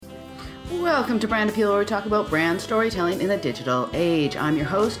Welcome to Brand Appeal, where we talk about brand storytelling in the digital age. I'm your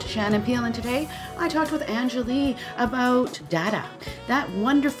host, Shannon Peel, and today I talked with Anjali about data, that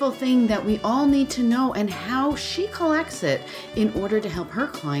wonderful thing that we all need to know, and how she collects it in order to help her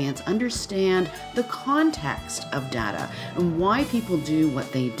clients understand the context of data and why people do what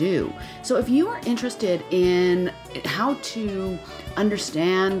they do. So if you are interested in how to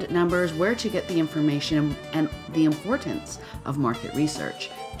understand numbers, where to get the information, and the importance of market research,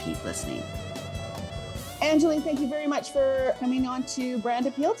 keep listening. Anjali, thank you very much for coming on to Brand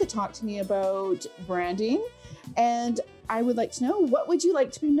Appeal to talk to me about branding. And I would like to know, what would you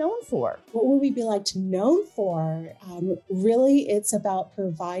like to be known for? What would we be like to known for? Really, it's about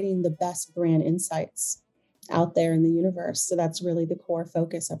providing the best brand insights out there in the universe. So that's really the core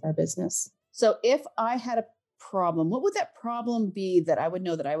focus of our business. So if I had a problem, what would that problem be that I would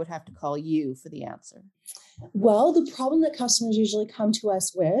know that I would have to call you for the answer? Well, the problem that customers usually come to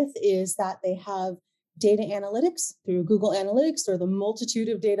us with is that they have data analytics through Google Analytics or the multitude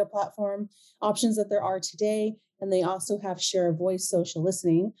of data platform options that there are today. And they also have share of voice social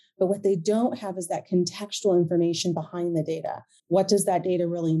listening. But what they don't have is that contextual information behind the data. What does that data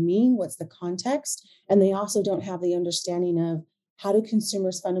really mean? What's the context? And they also don't have the understanding of how do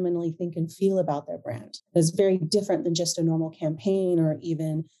consumers fundamentally think and feel about their brand. It's very different than just a normal campaign or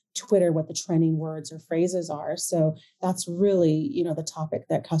even Twitter, what the trending words or phrases are. So that's really, the topic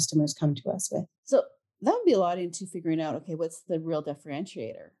that customers come to us with. So that would be a lot into figuring out, okay, what's the real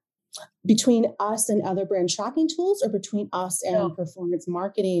differentiator? Between us and other brand tracking tools, or between us and performance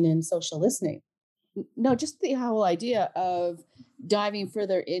marketing and social listening? No, just the whole idea of diving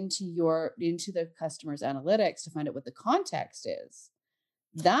further into the customer's analytics to find out what the context is.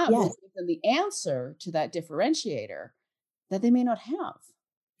 That will give them the answer to that differentiator that they may not have.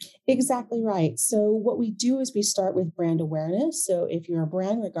 Exactly right. So what we do is we start with brand awareness. So if you're a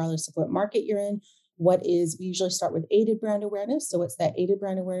brand, regardless of what market you're in, we usually start with aided brand awareness. So it's that aided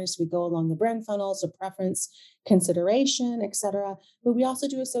brand awareness. We go along the brand funnels of preference, consideration, et cetera. But we also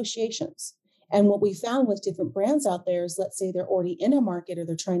do associations. And what we found with different brands out there is, let's say they're already in a market or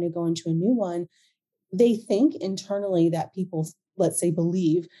they're trying to go into a new one. They think internally that people, let's say,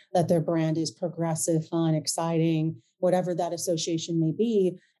 believe that their brand is progressive, fun, exciting, whatever that association may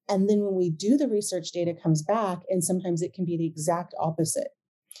be. And then when we do the research, data comes back, and sometimes it can be the exact opposite.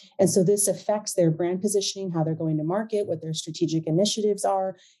 And so this affects their brand positioning, how they're going to market, what their strategic initiatives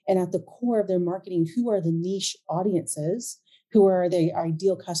are, and at the core of their marketing, who are the niche audiences, who are the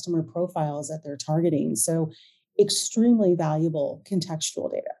ideal customer profiles that they're targeting. So extremely valuable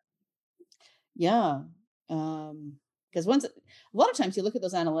contextual data. Yeah. Because a lot of times you look at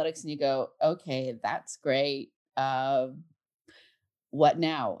those analytics and you go, okay, that's great. What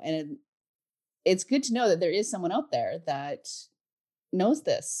now? And it's good to know that there is someone out there that knows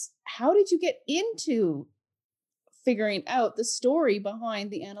this. How did you get into figuring out the story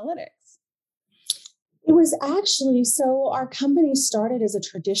behind the analytics? It was actually, so our company started as a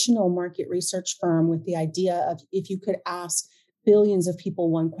traditional market research firm with the idea of, if you could ask billions of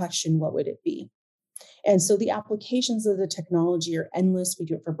people one question, what would it be? And so the applications of the technology are endless. We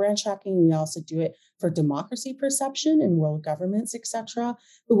do it for brand tracking. We also do it for democracy perception and world governments, et cetera.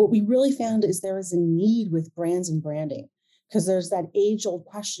 But what we really found is there is a need with brands and branding, because there's that age-old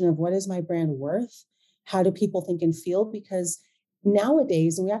question of, what is my brand worth? How do people think and feel? Because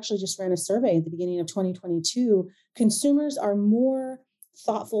nowadays, and we actually just ran a survey at the beginning of 2022, consumers are more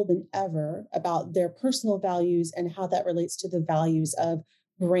thoughtful than ever about their personal values and how that relates to the values of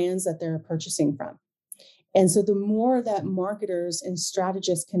brands that they're purchasing from. And so the more that marketers and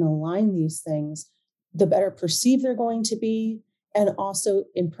strategists can align these things, the better perceived they're going to be. And also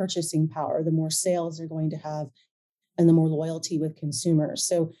in purchasing power, the more sales they're going to have and the more loyalty with consumers.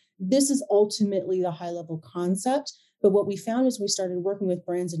 So this is ultimately the high level concept. But what we found is we started working with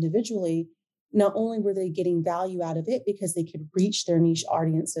brands individually. Not only were they getting value out of it because they could reach their niche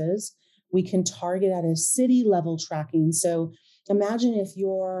audiences, we can target at a city level tracking. So imagine if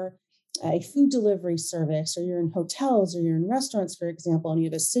you're a food delivery service, or you're in hotels, or you're in restaurants, for example, and you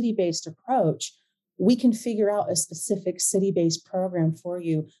have a city-based approach, we can figure out a specific city-based program for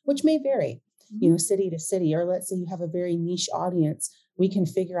you, which may vary, city to city. Or let's say you have a very niche audience, we can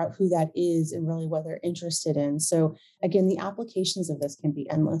figure out who that is and really what they're interested in. So again, the applications of this can be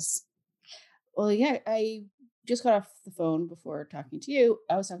endless. Well, yeah, I just got off the phone before talking to you.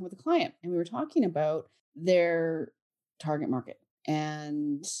 I was talking with a client, and we were talking about their target market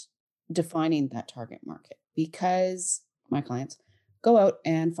and defining that target market, because my clients go out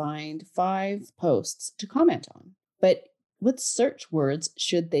and find 5 posts to comment on. But what search words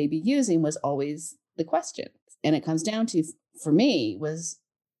should they be using was always the question. And it comes down to, for me, was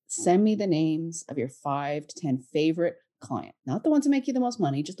Send me the names of your 5 to 10 favorite clients, not the ones that make you the most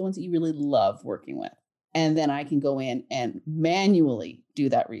money, just the ones that you really love working with. And then I can go in and manually do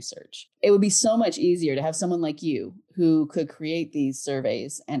that research. It would be so much easier to have someone like you who could create these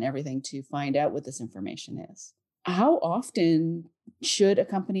surveys and everything to find out what this information is. How often should a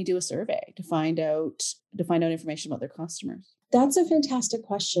company do a survey to find out information about their customers? That's a fantastic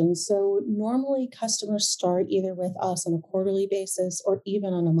question. So normally customers start either with us on a quarterly basis or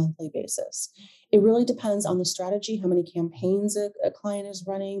even on a monthly basis. It really depends on the strategy, how many campaigns a client is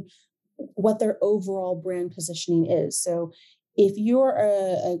running, what their overall brand positioning is. So if you're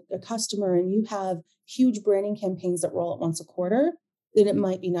a customer and you have huge branding campaigns that roll out once a quarter, then it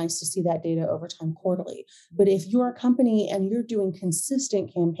might be nice to see that data over time quarterly. But if you're a company and you're doing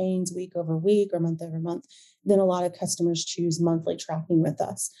consistent campaigns week over week or month over month, then a lot of customers choose monthly tracking with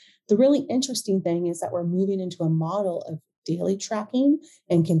us. The really interesting thing is that we're moving into a model of daily tracking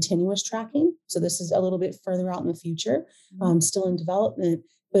and continuous tracking. So this is a little bit further out in the future, still in development,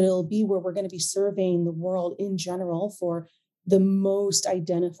 but it'll be where we're going to be surveying the world in general for the most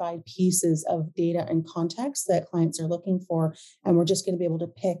identified pieces of data and context that clients are looking for. And we're just going to be able to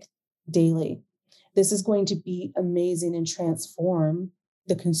pick daily. This is going to be amazing and transform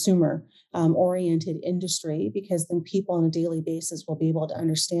the consumer oriented industry, because then people on a daily basis will be able to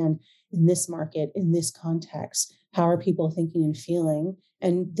understand in this market, in this context, how are people thinking and feeling?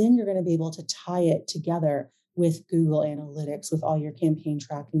 And then you're going to be able to tie it together with Google Analytics, with all your campaign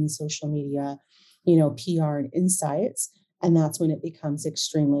tracking, social media, PR and insights. And that's when it becomes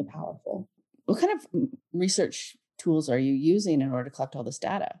extremely powerful. What kind of research tools are you using in order to collect all this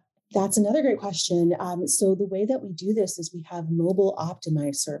data? That's another great question. So the way that we do this is we have mobile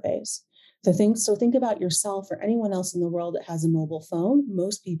optimized surveys. So think about yourself or anyone else in the world that has a mobile phone.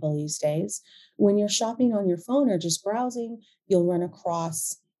 Most people these days, when you're shopping on your phone or just browsing, you'll run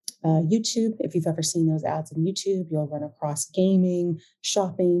across YouTube. If you've ever seen those ads on YouTube, you'll run across gaming,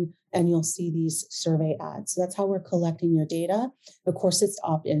 shopping, and you'll see these survey ads. So that's how we're collecting your data. Of course, it's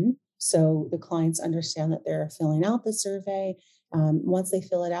opt-in. So the clients understand that they're filling out the survey. Once they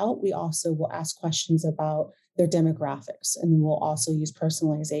fill it out, we also will ask questions about their demographics, and we'll also use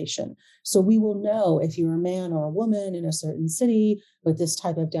personalization. So we will know if you're a man or a woman in a certain city with this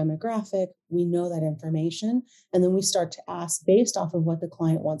type of demographic, we know that information. And then we start to ask based off of what the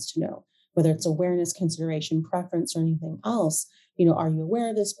client wants to know, whether it's awareness, consideration, preference, or anything else. Are you aware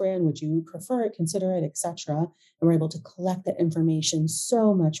of this brand? Would you prefer it, consider it, etc.? And we're able to collect that information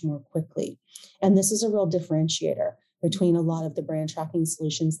so much more quickly. And this is a real differentiator between a lot of the brand tracking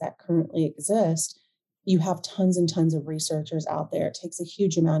solutions that currently exist. You have tons and tons of researchers out there. It takes a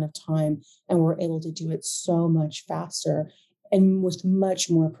huge amount of time, and we're able to do it so much faster and with much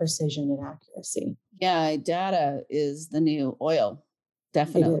more precision and accuracy. Yeah, data is the new oil,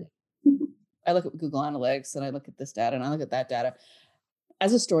 definitely. I look at Google Analytics and I look at this data and I look at that data.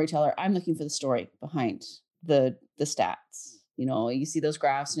 As a storyteller, I'm looking for the story behind the stats. You see those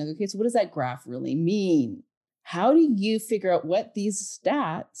graphs and you're like, okay, so what does that graph really mean? How do you figure out what these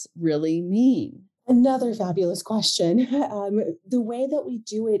stats really mean? Another fabulous question. The way that we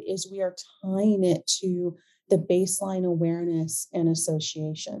do it is we are tying it to the baseline awareness and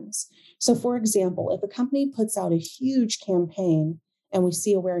associations. So for example, if a company puts out a huge campaign and we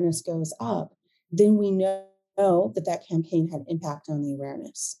see awareness goes up, then we know that campaign had impact on the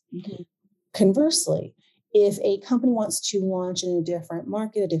awareness. Mm-hmm. Conversely, if a company wants to launch in a different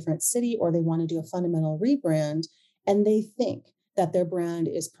market, a different city, or they want to do a fundamental rebrand, and they think that their brand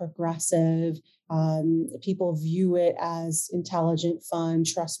is progressive, people view it as intelligent, fun,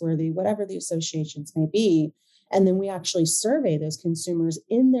 trustworthy, whatever the associations may be, and then we actually survey those consumers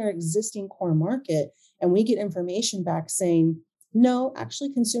in their existing core market, and we get information back saying, no,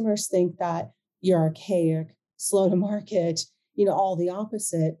 actually consumers think that you're archaic, slow to market, all the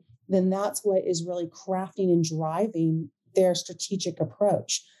opposite, then that's what is really crafting and driving their strategic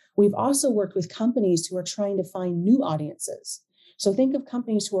approach. We've also worked with companies who are trying to find new audiences. So think of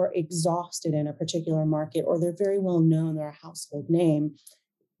companies who are exhausted in a particular market, or they're very well known, they're a household name.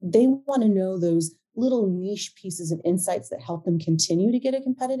 They want to know those little niche pieces of insights that help them continue to get a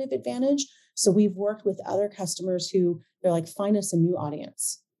competitive advantage. So we've worked with other customers who they're like, find us a new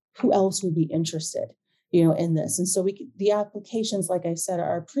audience. Who else would be interested, in this? And so the applications, like I said,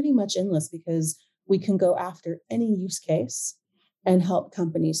 are pretty much endless because we can go after any use case and help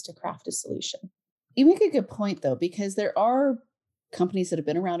companies to craft a solution. You make a good point, though, because there are companies that have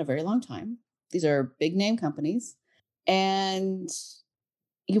been around a very long time. These are big name companies. And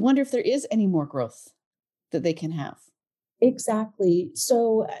you wonder if there is any more growth that they can have. Exactly.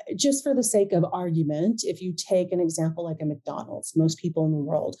 So, just for the sake of argument, if you take an example like a McDonald's, most people in the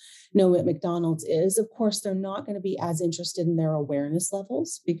world know what McDonald's is. Of course, they're not going to be as interested in their awareness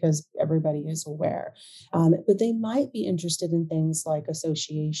levels because everybody is aware. But they might be interested in things like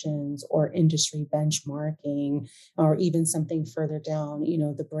associations or industry benchmarking, or even something further down,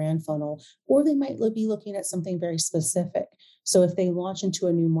 the brand funnel, or they might be looking at something very specific. So, if they launch into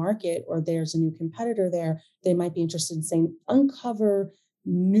a new market or there's a new competitor there, they might be interested in saying, uncover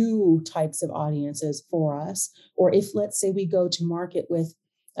new types of audiences for us. Or if, let's say, we go to market with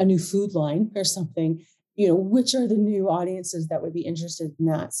a new food line or something, which are the new audiences that would be interested in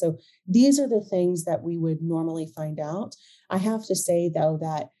that? So these are the things that we would normally find out. I have to say, though,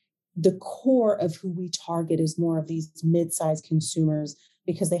 that the core of who we target is more of these mid-sized consumers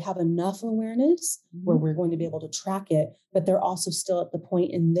because they have enough awareness where we're going to be able to track it, but they're also still at the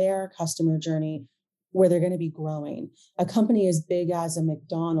point in their customer journey where they're going to be growing. A company as big as a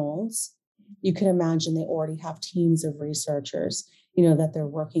McDonald's, you can imagine they already have teams of researchers, that they're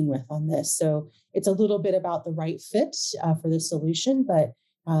working with on this. So it's a little bit about the right fit for the solution, but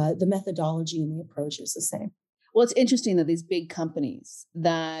the methodology and the approach is the same. Well, it's interesting that these big companies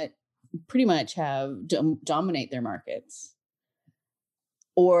that pretty much dominate their markets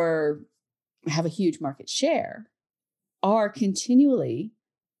or have a huge market share are continually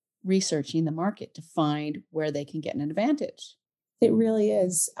researching the market to find where they can get an advantage. It really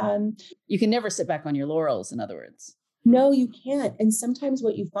is. You can never sit back on your laurels, in other words. No, you can't. And sometimes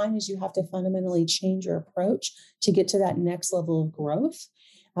what you find is you have to fundamentally change your approach to get to that next level of growth.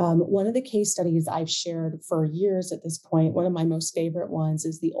 One of the case studies I've shared for years at this point, one of my most favorite ones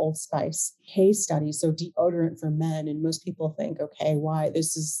is the Old Spice case study. So deodorant for men. And most people think, okay, why?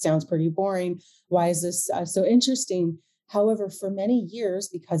 Sounds pretty boring. Why is this so interesting? However, for many years,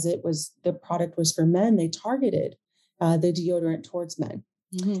 because the product was for men, they targeted the deodorant towards men.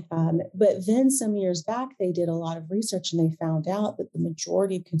 But then some years back, they did a lot of research and they found out that the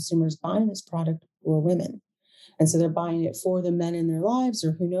majority of consumers buying this product were women. And so they're buying it for the men in their lives,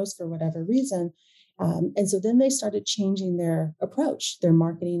 or who knows, for whatever reason. And so then they started changing their approach, their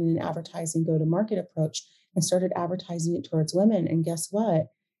marketing and advertising go-to-market approach, and started advertising it towards women. And guess what?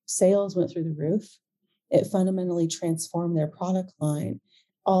 Sales went through the roof. It fundamentally transformed their product line,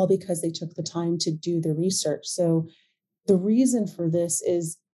 all because they took the time to do the research. So the reason for this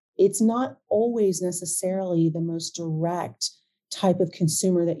is it's not always necessarily the most direct type of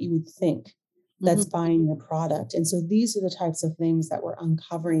consumer that you would think that's buying your product. And so these are the types of things that we're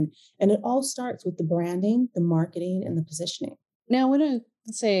uncovering. And it all starts with the branding, the marketing, and the positioning. Now, when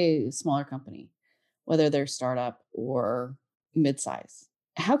let's say a smaller company, whether they're startup or mid-size,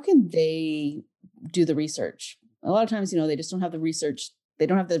 how can they do the research? A lot of times, they just don't have the research. They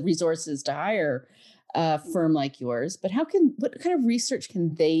don't have the resources to hire a firm like yours, but what kind of research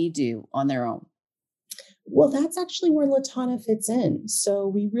can they do on their own? Well, that's actually where Latana fits in. So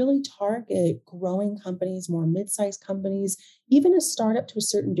we really target growing companies, more mid-sized companies, even a startup to a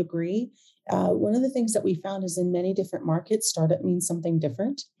certain degree. One of the things that we found is in many different markets, startup means something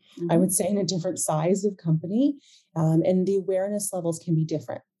different. I would say in a different size of company, and the awareness levels can be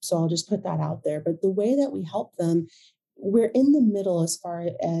different. So I'll just put that out there. But the way that we help them, we're in the middle as far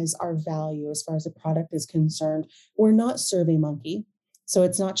as our value, as far as the product is concerned. We're not SurveyMonkey. So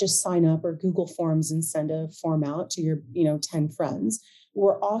it's not just sign up or Google Forms and send a form out to your, 10 friends.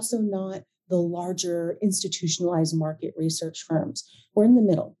 We're also not the larger institutionalized market research firms. We're in the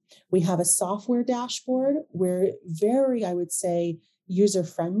middle. We have a software dashboard. We're very, I would say,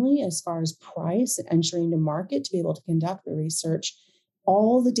 user-friendly as far as price and entering to market to be able to conduct the research.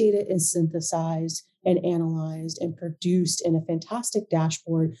 All the data is synthesized and analyzed and produced in a fantastic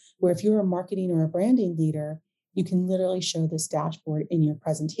dashboard where if you're a marketing or a branding leader, you can literally show this dashboard in your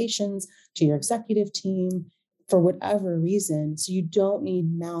presentations to your executive team for whatever reason. So you don't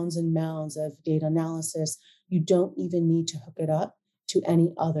need mounds and mounds of data analysis. You don't even need to hook it up to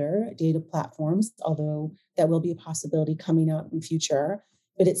any other data platforms, although that will be a possibility coming out in future.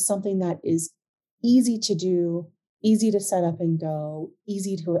 But it's something that is easy to do, easy to set up and go,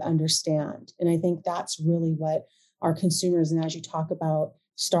 easy to understand. And I think that's really what our consumers, and as you talk about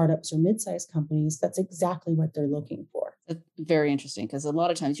startups or mid-sized companies, that's exactly what they're looking for. That's very interesting, because a lot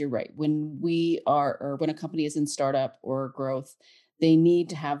of times you're right. When when a company is in startup or growth, they need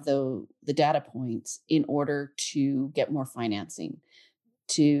to have the data points in order to get more financing,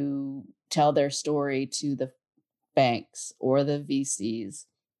 to tell their story to the banks or the VCs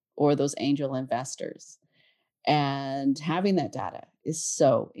or those angel investors. And having that data is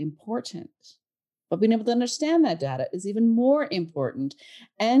so important. But being able to understand that data is even more important.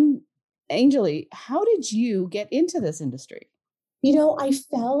 And Anjali, how did you get into this industry? I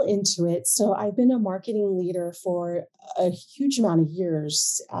fell into it. So I've been a marketing leader for a huge amount of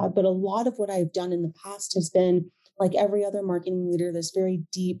years. But a lot of what I've done in the past has been like every other marketing leader, this very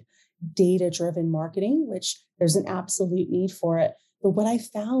deep data driven marketing, which there's an absolute need for it. But what I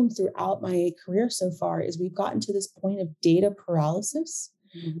found throughout my career so far is we've gotten to this point of data paralysis.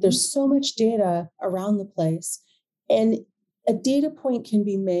 Mhm. There's so much data around the place. And a data point can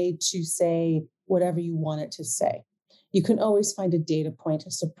be made to say whatever you want it to say. You can always find a data point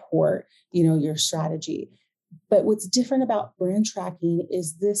to support, your strategy. But what's different about brand tracking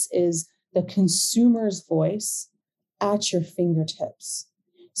is this is the consumer's voice at your fingertips.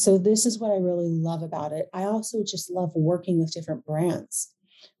 So this is what I really love about it. I also just love working with different brands.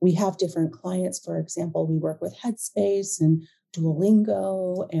 We have different clients. For example, we work with Headspace and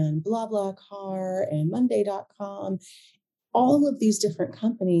Duolingo and BlaBlaCar and Monday.com. All of these different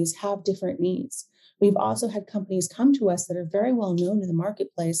companies have different needs. We've also had companies come to us that are very well known in the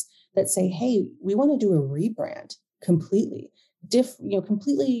marketplace that say, "Hey, we want to do a rebrand completely,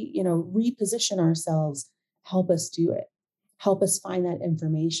 reposition ourselves. Help us do it. Help us find that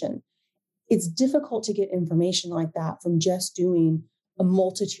information." It's difficult to get information like that from just doing a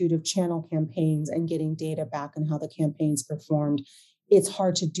multitude of channel campaigns and getting data back on how the campaigns performed. It's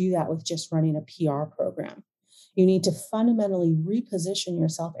hard to do that with just running a PR program. You need to fundamentally reposition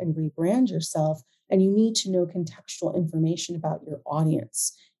yourself and rebrand yourself. And you need to know contextual information about your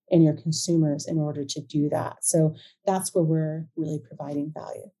audience and your consumers in order to do that. So that's where we're really providing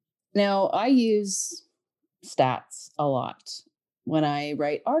value. Now, I use stats a lot when I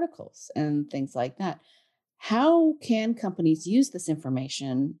write articles and things like that. How can companies use this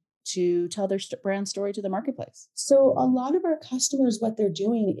information to tell their brand story to the marketplace? So a lot of our customers, what they're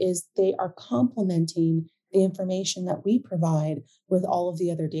doing is they are complementing the information that we provide with all of the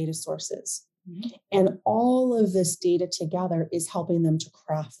other data sources. Mhm. And all of this data together is helping them to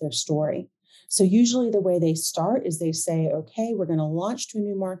craft their story. So usually the way they start is they say, okay, we're going to launch to a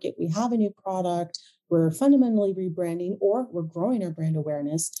new market. We have a new product. We're fundamentally rebranding or we're growing our brand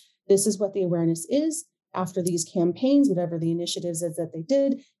awareness. This is what the awareness is. After these campaigns, whatever the initiatives is that they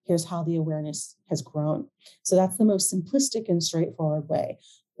did, here's how the awareness has grown. So that's the most simplistic and straightforward way.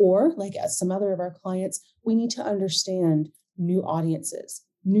 Or like as some other of our clients, we need to understand new audiences,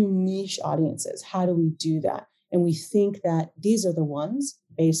 new niche audiences. How do we do that? And we think that these are the ones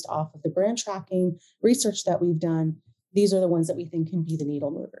based off of the brand tracking research that we've done. These are the ones that we think can be the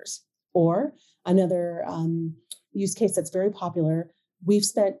needle movers. Or another use case that's very popular, we've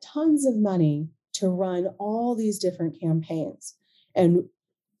spent tons of money to run all these different campaigns. And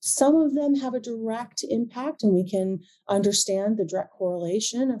some of them have a direct impact and we can understand the direct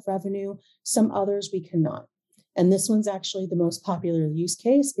correlation of revenue. Some others we cannot. And this one's actually the most popular use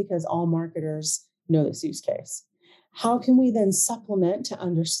case because all marketers know this use case. How can we then supplement to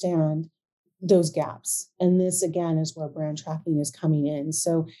understand those gaps? And this, again, is where brand tracking is coming in.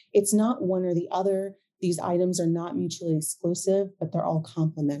 So it's not one or the other. These items are not mutually exclusive, but they're all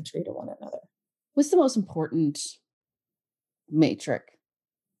complementary to one another. What's the most important metric,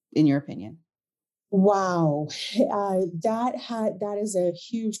 in your opinion? Wow, that is a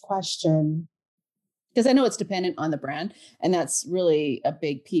huge question. Because I know it's dependent on the brand, and that's really a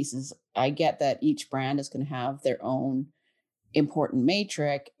big piece. Is I get that each brand is going to have their own important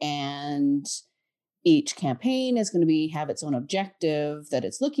metric, and each campaign is going to have its own objective that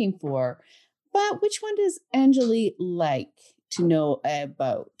it's looking for. But which one does Anjali like to know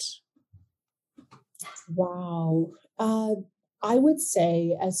about? Wow. I would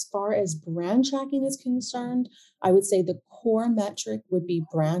say, as far as brand tracking is concerned, I would say the core metric would be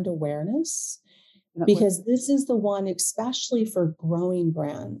brand awareness, because this is the one, especially for growing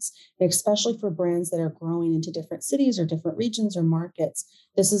brands, especially for brands that are growing into different cities or different regions or markets.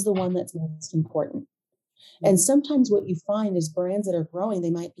 This is the one that's most important. And sometimes what you find is brands that are growing,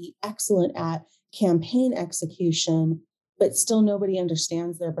 they might be excellent at campaign execution, but still nobody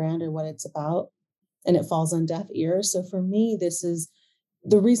understands their brand or what it's about. And it falls on deaf ears. So for me, this is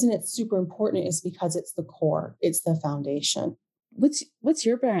the reason it's super important is because it's the core, it's the foundation. What's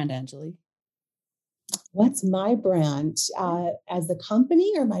your brand, Anjali? What's my brand as the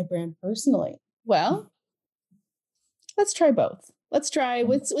company or my brand personally? Well, let's try both. Let's try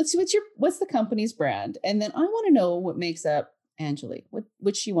what's the company's brand, and then I want to know what makes up Anjali.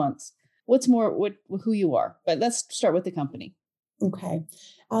 What she wants. What's more who you are. But let's start with the company. Okay.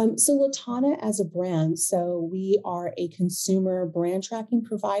 So Latana as a brand, so we are a consumer brand tracking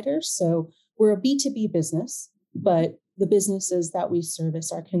provider. So we're a B2B business, but the businesses that we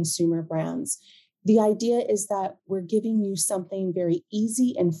service are consumer brands. The idea is that we're giving you something very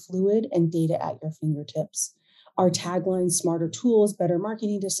easy and fluid and data at your fingertips. Our tagline, smarter tools, better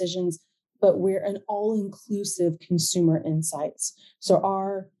marketing decisions, but we're an all-inclusive consumer insights. So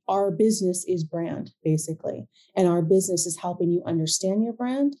our business is brand, basically. And our business is helping you understand your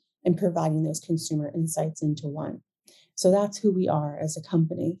brand and providing those consumer insights into one. So that's who we are as a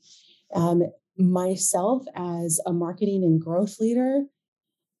company. Myself as a marketing and growth leader,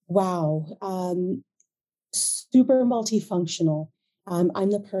 wow, super multifunctional.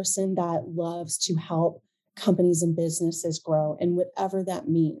 I'm the person that loves to help companies and businesses grow, and whatever that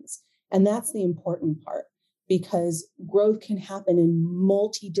means. And that's the important part because growth can happen in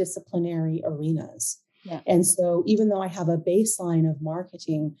multidisciplinary arenas. Yeah. And so, even though I have a baseline of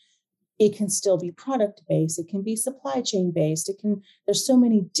marketing, it can still be product based. It can be supply chain based. There's so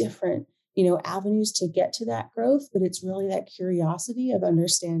many different, avenues to get to that growth, but it's really that curiosity of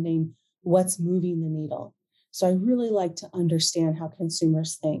understanding what's moving the needle. So I really like to understand how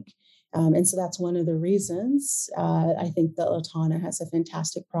consumers think. And so that's one of the reasons I think that Latana has a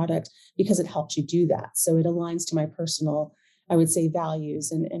fantastic product because it helps you do that. So it aligns to my personal, I would say,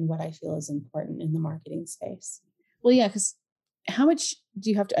 values and what I feel is important in the marketing space. Well, yeah, because how much do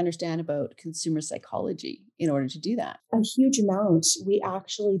you have to understand about consumer psychology in order to do that? A huge amount. We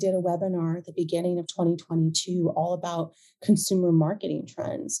actually did a webinar at the beginning of 2022 all about consumer marketing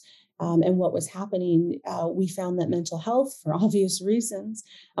trends. And what was happening, we found that mental health, for obvious reasons,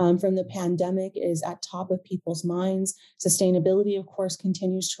 from the pandemic is at top of people's minds. Sustainability, of course,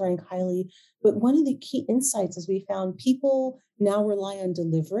 continues to rank highly. But one of the key insights is we found people now rely on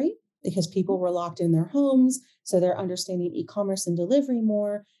delivery because people were locked in their homes. So they're understanding e-commerce and delivery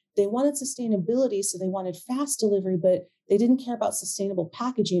more. They wanted sustainability, so they wanted fast delivery, but they didn't care about sustainable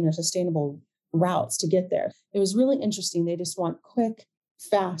packaging or sustainable routes to get there. It was really interesting. They just want quick,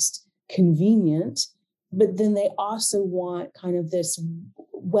 fast, convenient, but then they also want kind of this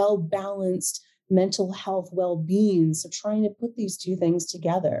well-balanced mental health well-being. So trying to put these two things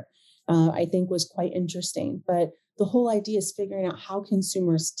together, I think was quite interesting. But the whole idea is figuring out how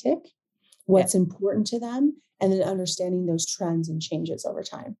consumers tick, what's important to them, and then understanding those trends and changes over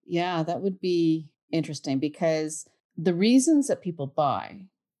time. Yeah, that would be interesting because the reasons that people buy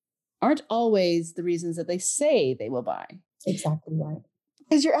aren't always the reasons that they say they will buy. Exactly right.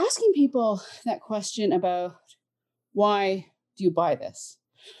 Because you're asking people that question about why do you buy this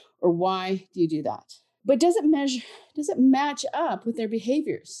or why do you do that? But does it match up with their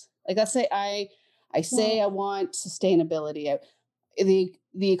behaviors? Like let's say I say I want sustainability.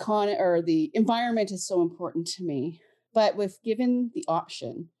 The economy or the environment is so important to me. But with given the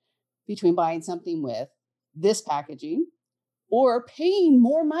option between buying something with this packaging or paying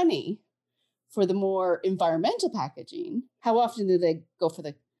more money for the more environmental packaging, how often do they go for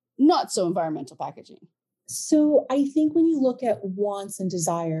the not so environmental packaging? So I think when you look at wants and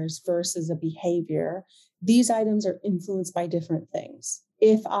desires versus a behavior, these items are influenced by different things.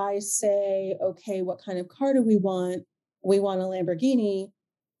 If I say, okay, what kind of car do we want? We want a Lamborghini.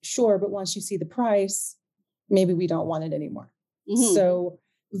 Sure, but once you see the price, maybe we don't want it anymore. Mhm. So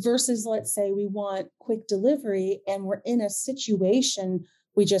versus let's say we want quick delivery and we're in a situation,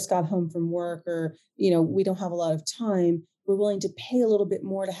 we just got home from work or we don't have a lot of time, we're willing to pay a little bit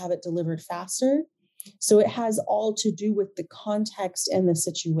more to have it delivered faster. So it has all to do with the context and the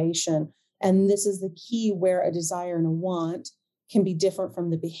situation. And this is the key where a desire and a want can be different from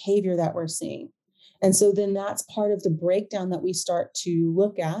the behavior that we're seeing. And so then that's part of the breakdown that we start to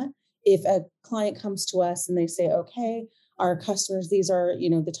look at. If a client comes to us and they say, okay, our customers, these are,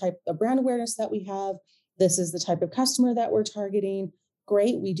 the type of brand awareness that we have. This is the type of customer that we're targeting.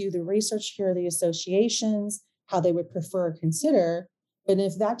 Great. We do the research here, the associations, how they would prefer or consider. But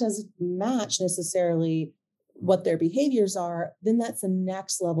if that doesn't match necessarily what their behaviors are, then that's the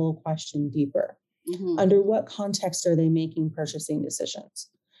next level question deeper. Mhm. Under what context are they making purchasing decisions?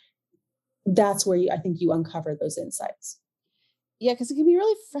 That's where I think you uncover those insights. Yeah, because it can be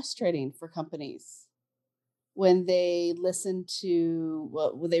really frustrating for companies when they listen to,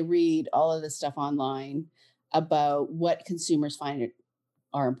 well, when they read all of this stuff online about what consumers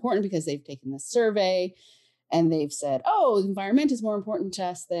are important because they've taken this survey and they've said, "Oh, the environment is more important to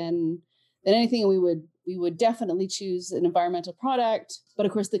us than anything. We would definitely choose an environmental product." But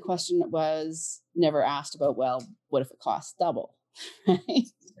of course, the question was never asked about, well, what if it costs double, right?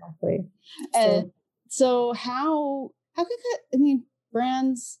 Exactly. And so how could I mean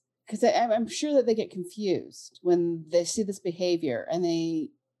brands? Because I'm sure that they get confused when they see this behavior, and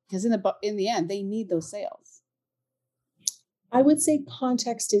because in the end they need those sales. I would say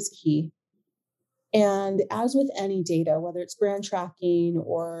context is key. And as with any data, whether it's brand tracking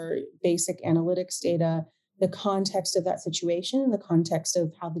or basic analytics data, the context of that situation and the context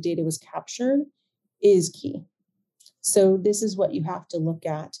of how the data was captured is key. So this is what you have to look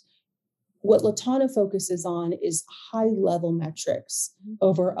at. What Latana focuses on is high-level metrics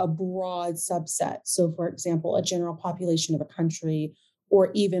over a broad subset. So, for example, a general population of a country or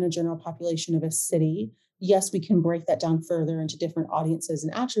even a general population of a city. Yes, we can break that down further into different audiences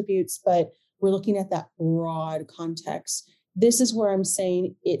and attributes, but we're looking at that broad context. This is where I'm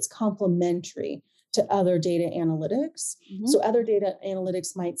saying it's complementary to other data analytics. So other data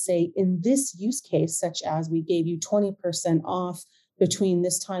analytics might say, in this use case, such as we gave you 20% off between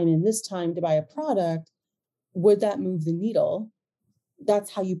this time and this time to buy a product, would that move the needle?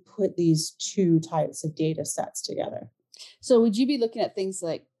 That's how you put these two types of data sets together. So would you be looking at things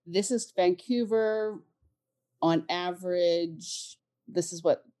like, this is Vancouver on average, this is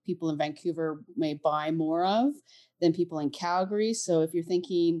what people in Vancouver may buy more of than people in Calgary. So if you're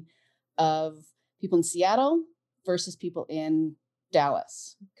thinking of people in Seattle versus people in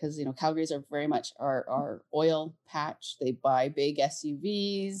Dallas, because Calgary's are very much our oil patch. They buy big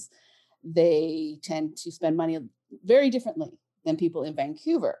SUVs. They tend to spend money very differently than people in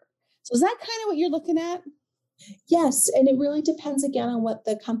Vancouver. So is that kind of what you're looking at? Yes, and it really depends again on what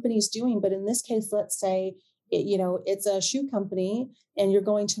the company's doing. But in this case, let's say it's a shoe company, and you're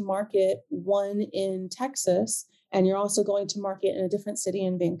going to market one in Texas, and you're also going to market in a different city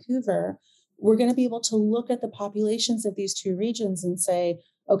in Vancouver. We're going to be able to look at the populations of these two regions and say,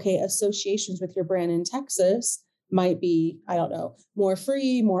 okay, associations with your brand in Texas might be, I don't know, more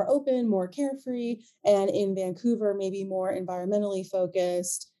free, more open, more carefree. And in Vancouver, maybe more environmentally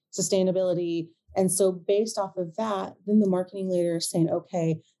focused, sustainability. And so based off of that, then the marketing leader is saying,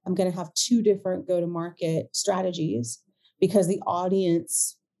 okay, I'm going to have two different go-to-market strategies because the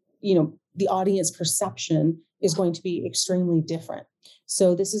audience perception is going to be extremely different.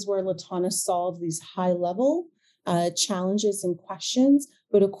 So this is where Latana solves these high-level challenges and questions.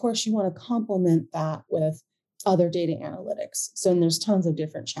 But of course, you want to complement that with other data analytics. So there's tons of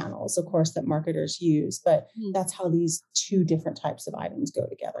different channels, of course, that marketers use. But that's how these two different types of items go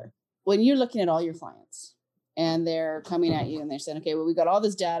together. When you're looking at all your clients and they're coming at you and they're saying, okay, well, we got all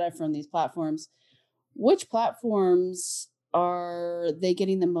this data from these platforms. Which platforms are they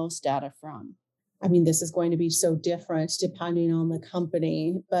getting the most data from? I mean, this is going to be so different depending on the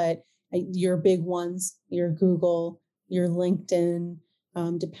company, but your big ones, your Google, your LinkedIn,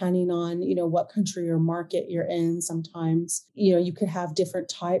 depending on, what country or market you're in. Sometimes, you could have different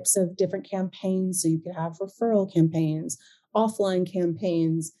types of different campaigns. So you could have referral campaigns, offline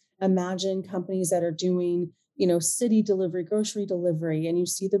campaigns. Imagine companies that are doing, city delivery, grocery delivery, and you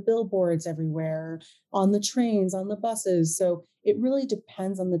see the billboards everywhere on the trains, on the buses. So it really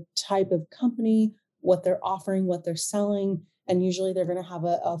depends on the type of company, what they're offering, what they're selling. And usually they're going to have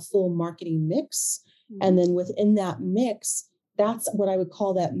a full marketing mix. And then within that mix, that's what I would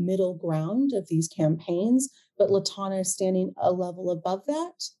call that middle ground of these campaigns. But Latana is standing a level above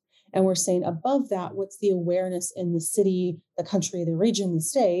that. And we're saying above that, what's the awareness in the city, the country, the region, the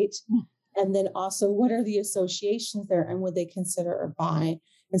state? And then also, what are the associations there and would they consider or buy?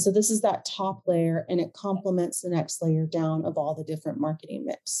 And so this is that top layer, and it complements the next layer down of all the different marketing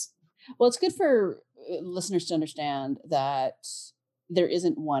mix. Well, it's good for listeners to understand that there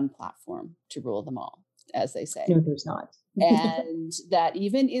isn't one platform to rule them all, as they say. No, there's not. And that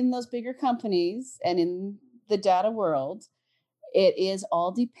even in those bigger companies and in the data world, it is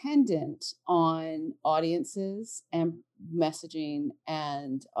all dependent on audiences and messaging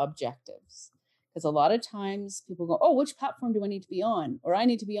and objectives. Because a lot of times people go, oh, which platform do I need to be on? Or I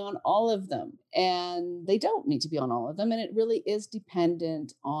need to be on all of them. And they don't need to be on all of them. And it really is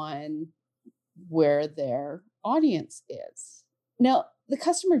dependent on where their audience is. Now, the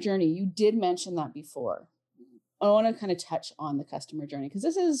customer journey, you did mention that before. I want to kind of touch on the customer journey because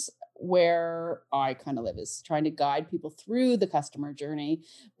this is where I kind of live, is trying to guide people through the customer journey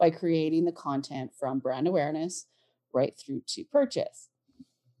by creating the content from brand awareness right through to purchase.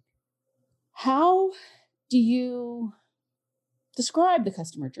 How do you describe the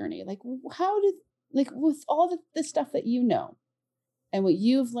customer journey? Like, with all the stuff that you know and what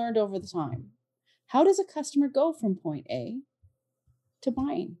you've learned over the time, how does a customer go from point A to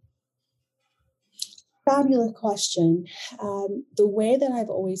buying? Fabulous question. The way that I've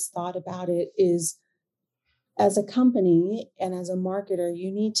always thought about it is, as a company and as a marketer,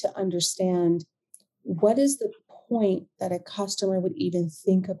 you need to understand what is the point that a customer would even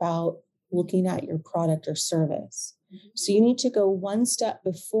think about looking at your product or service. So you need to go one step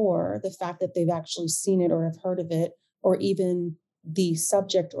before the fact that they've actually seen it or have heard of it, or even the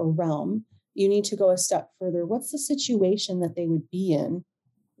subject or realm. you need to go a step further. What's the situation that they would be in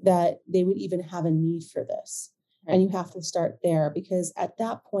that they would even have a need for this? Right. And you have to start there, because at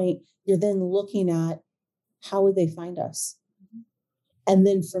that point, you're then looking at how would they find us? Mm-hmm. And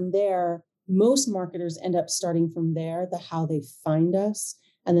then from there, most marketers end up starting from there, the how they find us.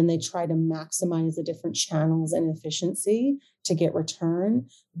 And then they try to maximize the different channels and efficiency to get return.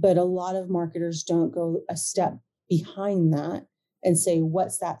 But a lot of marketers don't go a step behind that and say,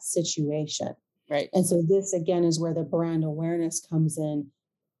 what's that situation? Right. And so this, again, is where the brand awareness comes in.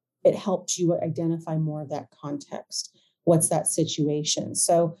 It helps you identify more of that context. What's that situation?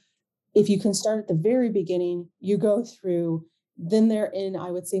 So if you can start at the very beginning, you go through, then they're in, I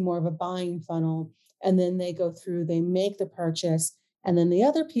would say, more of a buying funnel. And then they go through, they make the purchase. And then the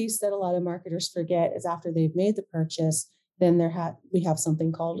other piece that a lot of marketers forget is after they've made the purchase, then we have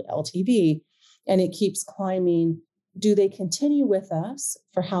something called LTV, and it keeps climbing. Do they continue with us?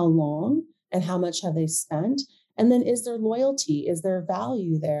 For how long? And how much have they spent? And then is there loyalty? Is there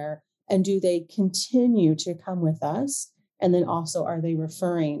value there? And do they continue to come with us? And then also, are they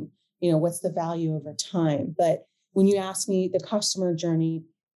referring? What's the value over time? But when you ask me, the customer journey,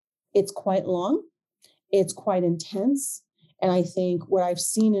 it's quite long. It's quite intense. And I think what I've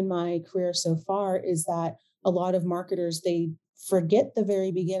seen in my career so far is that a lot of marketers, they forget the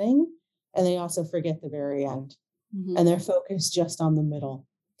very beginning and they also forget the very end. Mm-hmm. And they're focused just on the middle.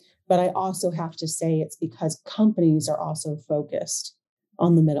 But I also have to say it's because companies are also focused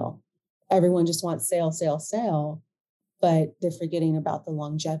on the middle. Everyone just wants sale, sale, sale, but they're forgetting about the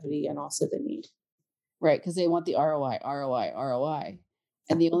longevity and also the need. Right, because they want the ROI, ROI, ROI.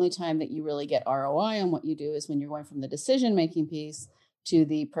 And the only time that you really get ROI on what you do is when you're going from the decision-making piece to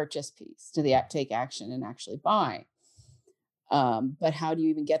the purchase piece, to the take action and actually buy. But how do you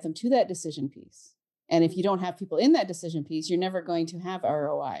even get them to that decision piece? And if you don't have people in that decision piece, you're never going to have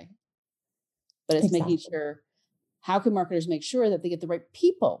ROI. But it's making sure, how can marketers make sure that they get the right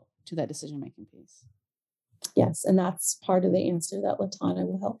people to that decision-making piece? Yes. And that's part of the answer that LaTonya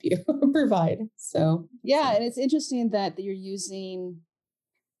will help you provide. So, yeah. And it's interesting that you're using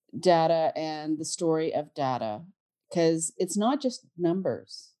data and the story of data, because it's not just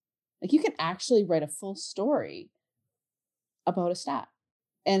numbers. Like, you can actually write a full story about a stat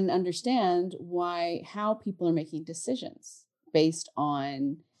and understand how people are making decisions based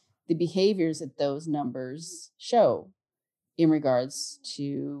on the behaviors that those numbers show in regards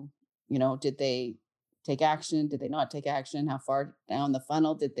to, did they take action? Did they not take action? How far down the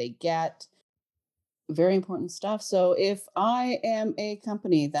funnel did they get? Very important stuff. So if I am a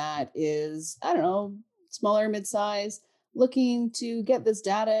company that is, smaller, mid-size, looking to get this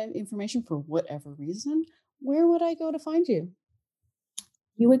data information for whatever reason, where would I go to find you?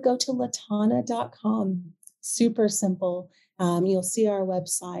 You would go to latona.com. Super simple. You'll see our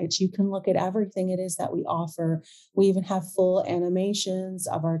website. You can look at everything it is that we offer. We even have full animations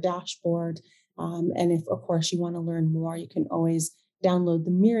of our dashboard. And if, of course, you want to learn more, you can always download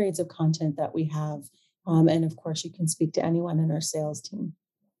the myriads of content that we have. And of course, you can speak to anyone in our sales team.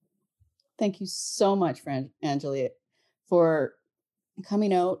 Thank you so much, Anjali, for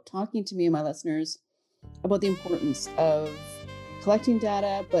coming out, talking to me and my listeners about the importance of collecting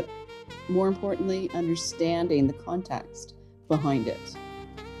data, but more importantly, understanding the context behind it.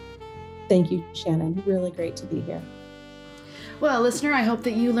 Thank you, Shannon. Really great to be here. Well, listener, I hope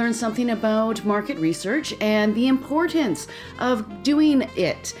that you learned something about market research and the importance of doing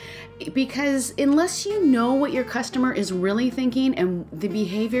it. Because unless you know what your customer is really thinking and the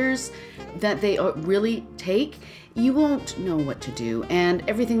behaviors that they really take, you won't know what to do. And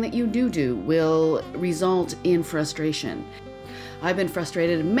everything that you do will result in frustration. I've been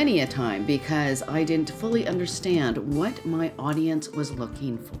frustrated many a time because I didn't fully understand what my audience was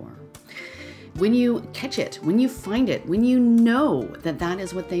looking for. When you catch it, when you find it, when you know that that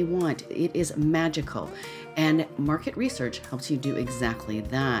is what they want, it is magical. And market research helps you do exactly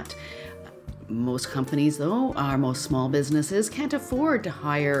that. Most companies, though, most small businesses can't afford to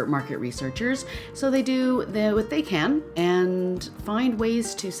hire market researchers, so they do what they can and find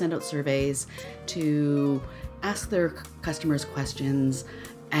ways to send out surveys, to ask their customers questions,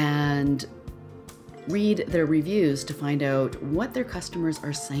 and read their reviews to find out what their customers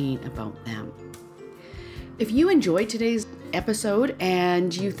are saying about them. If you enjoyed today's episode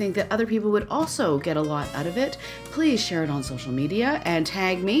and you think that other people would also get a lot out of it, please share it on social media and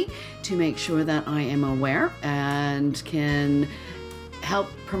tag me to make sure that I am aware and can help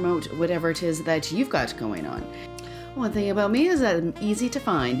promote whatever it is that you've got going on. One thing about me is that I'm easy to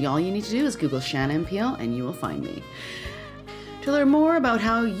find. All you need to do is Google Shannon Peel and you will find me. To learn more about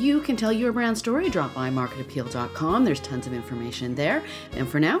how you can tell your brand story, drop by marketappeal.com. There's tons of information there. And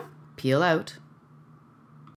for now, Peel out.